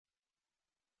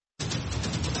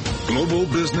Global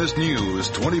business news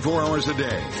 24 hours a day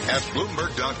at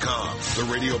Bloomberg.com, the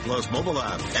Radio Plus mobile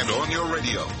app, and on your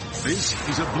radio. This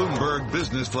is a Bloomberg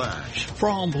Business Flash.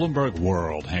 From Bloomberg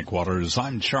World headquarters,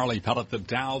 I'm Charlie Pellet. The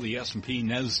Dow, the S&P,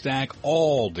 NASDAQ,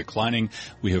 all declining.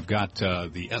 We have got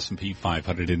the S&P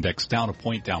 500 index down a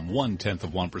point, down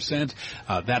 0.1%.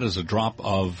 That is a drop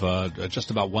of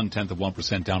just about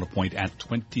 0.1%, down a point at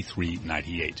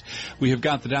 2398. We have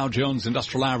got the Dow Jones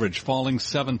Industrial Average falling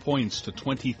 7 points to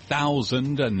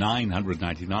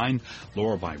 20,999,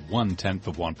 lower by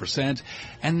 0.1%.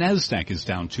 And NASDAQ is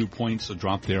down 2 points, a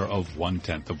drop there of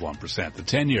 0.1%. The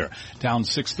 10-year down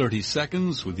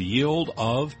 6/32 with a yield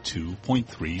of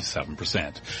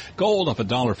 2.37%. Gold up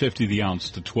 $1.50 the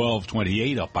ounce to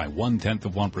 $12.28, up by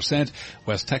 0.1%.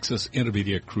 West Texas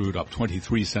Intermediate crude up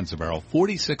 23 cents a barrel,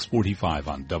 46.45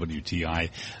 on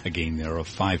WTI, a gain there of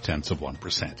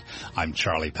 0.5%. I'm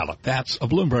Charlie Pellet. That's a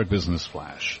Bloomberg Business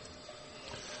Flash.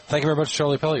 Thank you very much,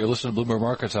 Charlie Pellet. You're listening to Bloomberg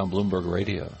Markets on Bloomberg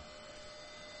Radio.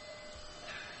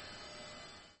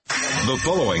 The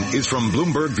following is from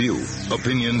Bloomberg View.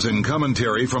 Opinions and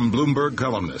commentary from Bloomberg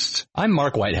columnists. I'm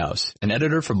Mark Whitehouse, an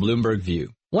editor for Bloomberg View.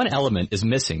 One element is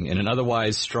missing in an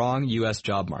otherwise strong U.S.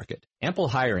 job market. Ample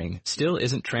hiring still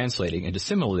isn't translating into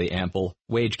similarly ample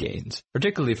wage gains,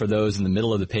 particularly for those in the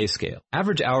middle of the pay scale.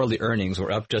 Average hourly earnings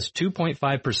were up just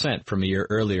 2.5% from a year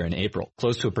earlier in April,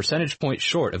 close to a percentage point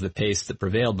short of the pace that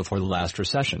prevailed before the last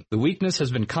recession. The weakness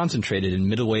has been concentrated in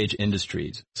middle-wage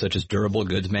industries, such as durable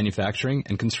goods manufacturing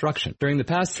and construction. During the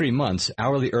past 3 months,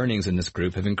 hourly earnings in this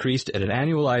group have increased at an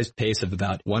annualized pace of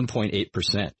about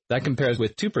 1.8%. That compares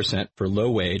with 2% for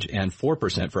low-wage and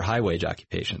 4% for high-wage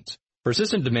occupations.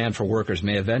 Persistent demand for workers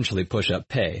may eventually push up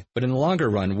pay, but in the longer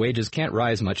run, wages can't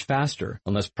rise much faster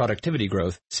unless productivity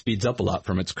growth speeds up a lot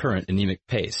from its current anemic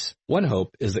pace. One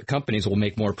hope is that companies will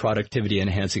make more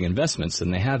productivity-enhancing investments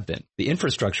than they have been. The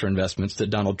infrastructure investments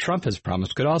that Donald Trump has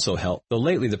promised could also help, though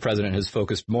lately the president has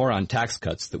focused more on tax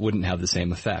cuts that wouldn't have the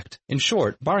same effect. In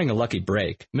short, barring a lucky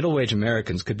break, middle-wage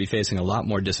Americans could be facing a lot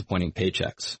more disappointing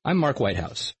paychecks. I'm Mark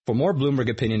Whitehouse. For more Bloomberg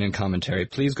opinion and commentary,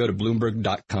 please go to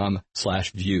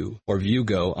Bloomberg.com/view. or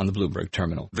ViewGo on the Bloomberg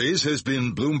terminal. This has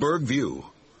been Bloomberg View.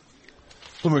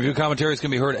 Bloomberg View commentary is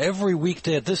going to be heard every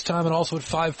weekday at this time and also at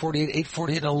 5:48,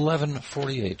 8:48, and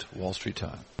 11:48 Wall Street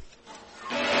time.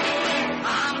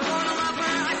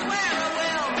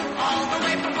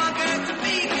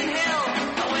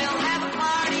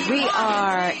 We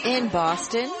are in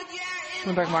Boston.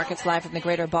 Bloomberg Markets live from the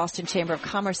Greater Boston Chamber of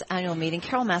Commerce annual meeting.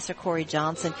 Carol Massar, Cory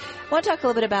Johnson. I want to talk a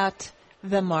little bit about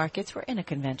the markets. We're in a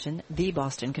convention, the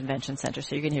Boston Convention Center,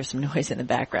 so you're going to hear some noise in the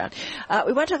background.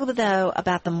 We want to talk a little bit, though,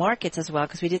 about the markets as well,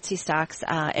 because we did see stocks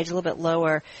edge a little bit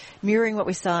lower, mirroring what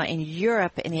we saw in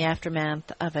Europe in the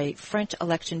aftermath of a French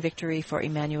election victory for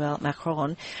Emmanuel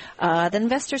Macron. The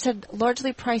investors had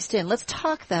largely priced in. Let's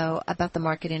talk, though, about the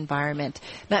market environment.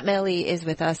 Matt Maley is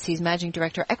with us. He's Managing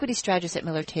Director, Equity Strategist at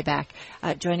Miller Tabak,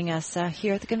 joining us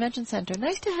here at the Convention Center.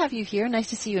 Nice to have you here.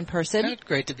 Nice to see you in person.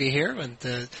 Great to be here. And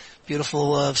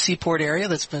beautiful seaport area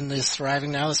is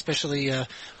thriving now, especially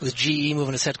with GE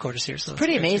moving its headquarters here. So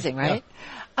pretty amazing, right?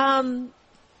 Yeah.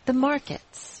 The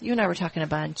markets. You and I were talking a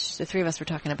bunch. The three of us were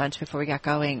talking a bunch before we got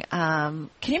going. Can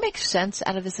you make sense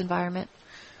out of this environment?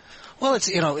 Well,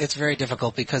 it's very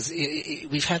difficult because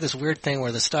we've had this weird thing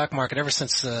where the stock market, ever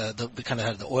since we kind of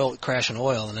had the oil crash in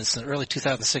oil, and it's in early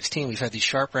 2016, we've had these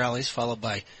sharp rallies followed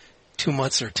by 2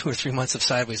 months or 2 or 3 months of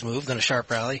sideways move, then a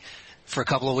sharp rally for a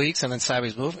couple of weeks, and then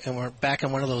sideways move, and we're back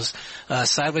in one of those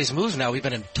sideways moves now. We've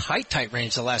been in tight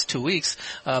range the last 2 weeks,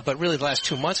 but really the last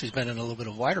 2 months we've been in a little bit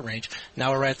of wider range.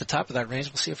 Now we're right at the top of that range.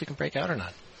 We'll see if we can break out or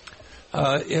not.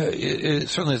 It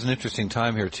certainly is an interesting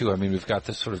time here, too. I mean, we've got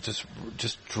this sort of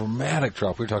just dramatic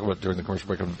drop. We were talking about during the commercial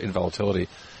break in volatility,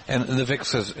 and the VIX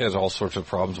has all sorts of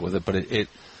problems with it, but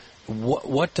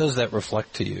what does that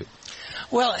reflect to you?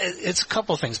 Well, it's a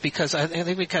couple of things, because I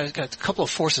think we kind of got a couple of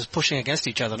forces pushing against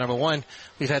each other. Number one,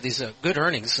 we've had these good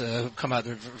earnings come out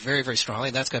very, very strongly.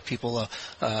 That's got people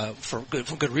for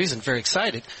good reason very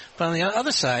excited. But on the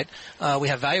other side, we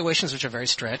have valuations which are very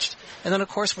stretched, and then of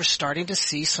course we're starting to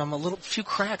see few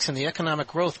cracks in the economic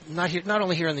growth. Not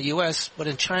only here in the U.S. but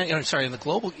in China. In the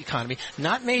global economy.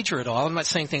 Not major at all. I'm not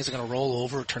saying things are going to roll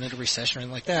over or turn into recession or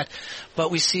anything like that.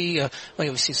 But we see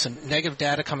some negative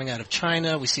data coming out of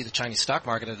China. We see the Chinese stock stock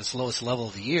market at its lowest level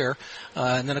of the year.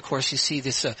 And then, of course, you see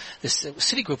this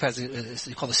Citigroup has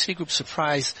they call the Citigroup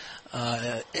Surprise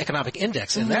Economic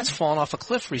Index, and that's fallen off a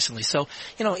cliff recently. So,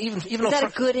 even is that a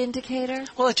good indicator?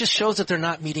 Well, it just shows that they're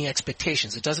not meeting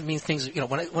expectations. It doesn't mean things,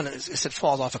 when it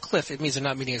falls off a cliff, it means they're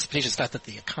not meeting expectations. It's not that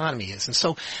the economy is. And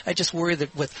so I just worry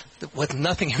that with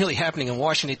nothing really happening in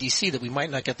Washington, D.C., that we might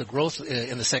not get the growth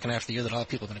in the second half of the year that a lot of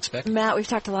people have been expecting. Matt, we've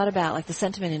talked a lot about like the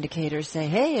sentiment indicators say,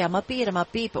 hey, I'm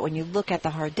upbeat, but when you look at the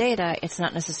hard data, it's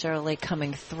not necessarily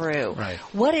coming through. Right.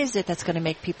 What is it that's going to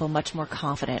make people much more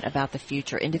confident about the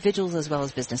future, individuals as well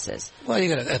as businesses? Well,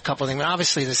 you got a couple of things.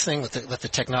 Obviously, this thing with the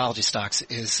technology stocks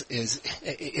is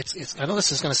I know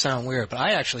this is going to sound weird, but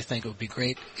I actually think it would be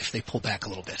great if they pull back a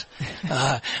little bit.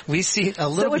 We see a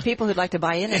little. So would people who'd like to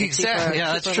buy in. Exactly.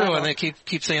 Yeah, that's true. And they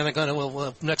keep saying they're going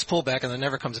to next pullback, and then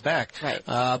never comes back. Right.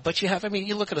 But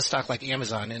you look at a stock like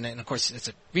Amazon, and of course it's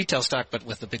a retail stock, but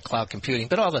with the big cloud computing.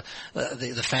 But all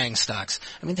the FANG stocks,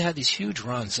 they had these huge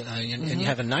runs, and you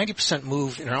have a 90%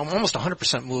 move, almost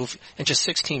 100% move in just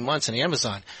 16 months in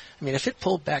Amazon. If it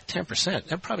pulled back 10%,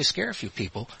 that'd probably scare a few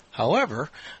people. However,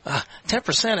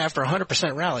 10% after a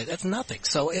 100% rally, that's nothing.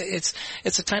 So it's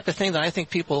the type of thing that I think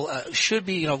people should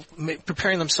be,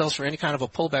 preparing themselves for any kind of a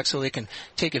pullback so they can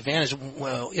take advantage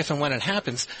if and when it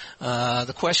happens.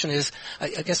 The question is, I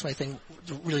guess my thing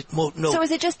really So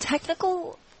is it just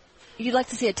technical? You'd like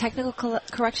to see a technical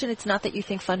correction? It's not that you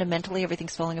think fundamentally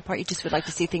everything's falling apart. You just would like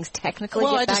to see things technically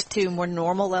get back to more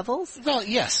normal levels? Well,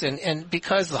 yes. And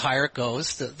because the higher it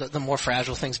goes, the more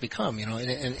fragile things become,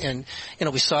 And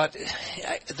we saw it.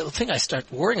 The thing I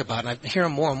start worrying about, and I'm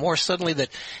hearing more and more suddenly that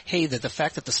the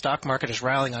fact that the stock market is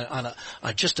rallying on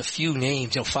just a few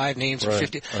names, 5 names or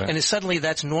 50, and suddenly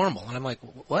that's normal. And I'm like,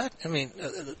 what?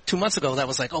 2 months ago that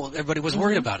was like, everybody was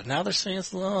worried about it. Now they're saying,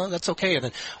 that's okay. And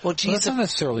then, that's not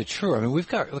necessarily true. We've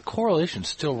got the correlation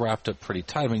still wrapped up pretty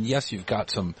tight. Yes, you've got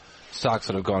some stocks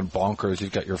that have gone bonkers.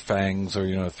 You've got your FANGs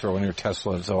or, throw in your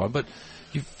Tesla and so on. But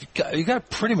you've got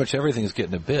pretty much everything is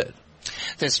getting a bid.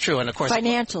 That's true, and of course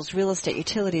financials, real estate,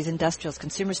 utilities, industrials,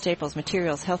 consumer staples,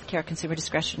 materials, healthcare, consumer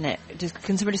discretionary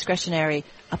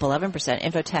up 11%.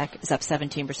 Infotech is up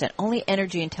 17%. Only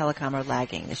energy and telecom are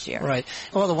lagging this year. Right.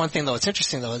 Well, the one thing though, it's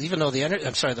interesting though, even though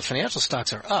the financial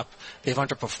stocks are up, they've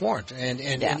underperformed,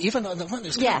 and even though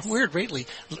it's kind of weird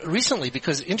recently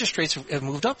because interest rates have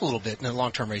moved up a little bit in the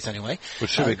long-term rates anyway, which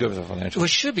should be good for the financials.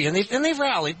 Which should be, and they've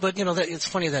rallied, but it's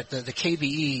funny that the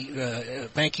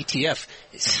KBE bank ETF,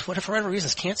 for whatever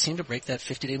reasons, can't seem to break that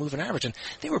 50-day moving average, and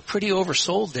they were pretty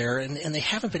oversold there, and they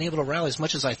haven't been able to rally as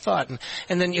much as I thought,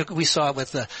 and then we saw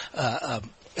with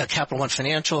the Capital One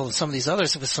Financial and some of these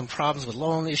others with some problems with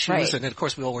loan issues, and then of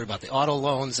course we all worry about the auto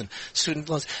loans and student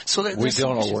loans. So we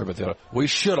don't all worry about the auto. We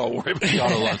should all worry about the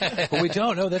auto loans, but we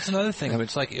don't. No, that's another thing.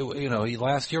 It's like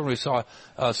last year when we saw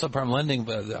subprime lending,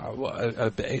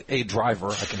 a driver.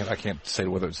 I can't say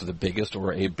whether it's the biggest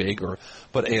or a big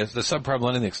but the subprime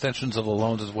lending, the extensions of the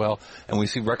loans as well, and we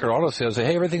see record auto sales. Say,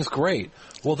 hey, everything's great.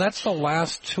 Well, that's the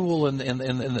last tool in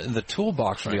the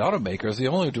toolbox for the automakers. The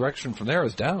only direction from there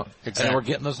is down. Exactly. And we're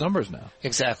getting those numbers now.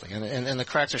 Exactly. And the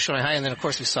cracks are showing high. And then, of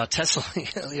course, we saw Tesla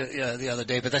the other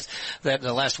day. But that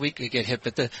the last week it get hit.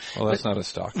 But that's not a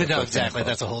stock. No, exactly.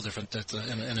 That's a whole different, that's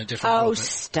in a different world.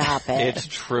 Stop it. It's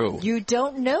true. You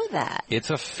don't know that.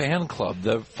 It's a fan club.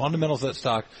 The fundamentals of that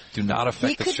stock do not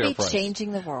affect the share price. He could be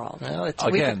changing the world. Well,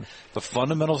 the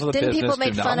fundamentals of the business do not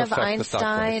affect the stock price. Didn't people make fun of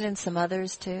Einstein and some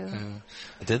others, too?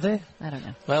 Did they? I don't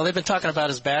know. Well, they've been talking about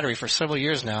his battery for several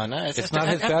years now. And it's not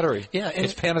his battery. Yeah.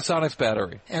 It's Panasonic's battery.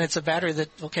 And it's a battery that,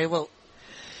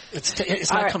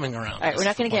 it's not coming around. All right, we're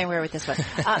not going to get anywhere with this one.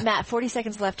 Matt, 40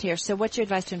 seconds left here. So what's your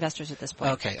advice to investors at this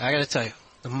point? Okay, I got to tell you,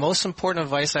 the most important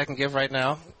advice I can give right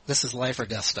now, this is life or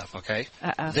death stuff, okay?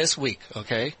 This week,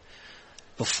 okay?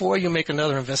 Before you make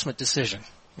another investment decision,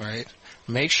 right,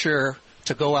 make sure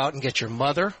to go out and get your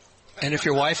mother, and if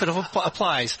your wife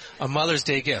applies, a Mother's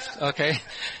Day gift, okay?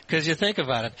 Because you think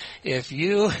about it, if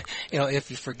you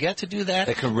forget to do that,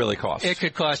 it could really cost. It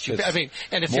could cost you.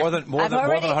 And if more than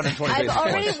 120 basis I've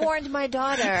already warned my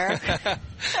daughter.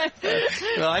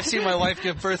 Well, I've seen my wife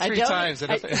give birth 3 times.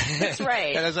 That's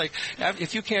right. And I was like,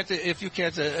 if you can't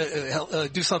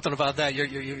do something about that, you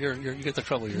get the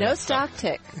trouble. No stock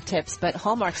tips, but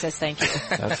Hallmark says thank you.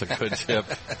 That's a good tip.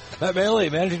 Matt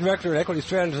Maley, Managing Director and Equity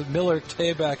Strategist at Miller,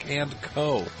 Tabak &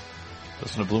 Co.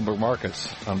 Listen to Bloomberg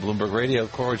Markets on Bloomberg Radio.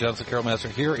 Cory Johnson, Carol Massar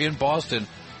here in Boston.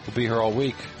 We'll be here all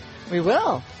week. We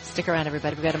will. Stick around,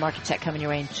 everybody. We've got a market check coming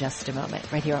your way in just a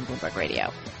moment, right here on Bloomberg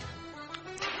Radio.